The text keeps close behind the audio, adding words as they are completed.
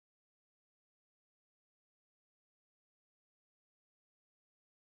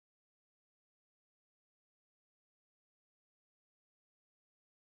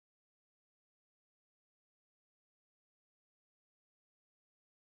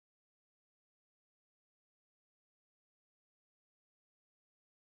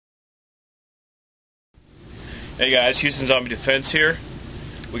Hey guys, Houston Zombie Defense here.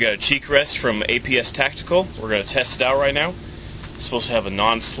 We got a cheek rest from APS Tactical. We're going to test it out right now. It's supposed to have a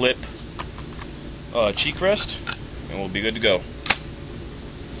non-slip cheek rest, and we'll be good to go.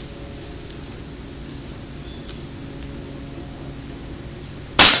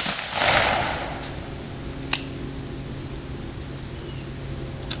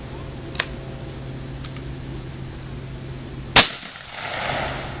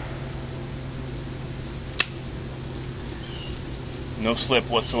 No slip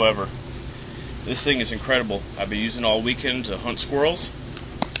whatsoever. This thing is incredible. I've been using it all weekend to hunt squirrels.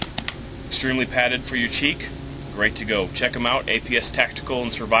 Extremely padded for your cheek. Great to go. Check them out, APS Tactical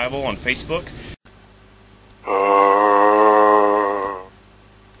and Survival on Facebook. I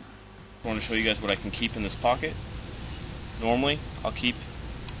want to show you guys what I can keep in this pocket. Normally, I'll keep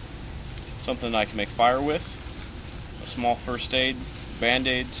something I can make fire with, a small first aid,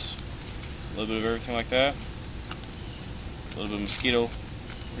 band-aids, a little bit of everything like that. A little bit of mosquito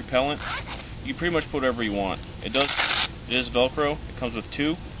repellent. You pretty much put whatever you want. It is Velcro. It comes with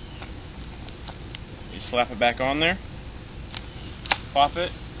two. You slap it back on there. Pop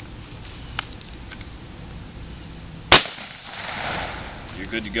it. You're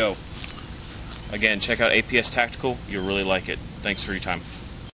good to go. Again, check out APS Tactical. You'll really like it. Thanks for your time.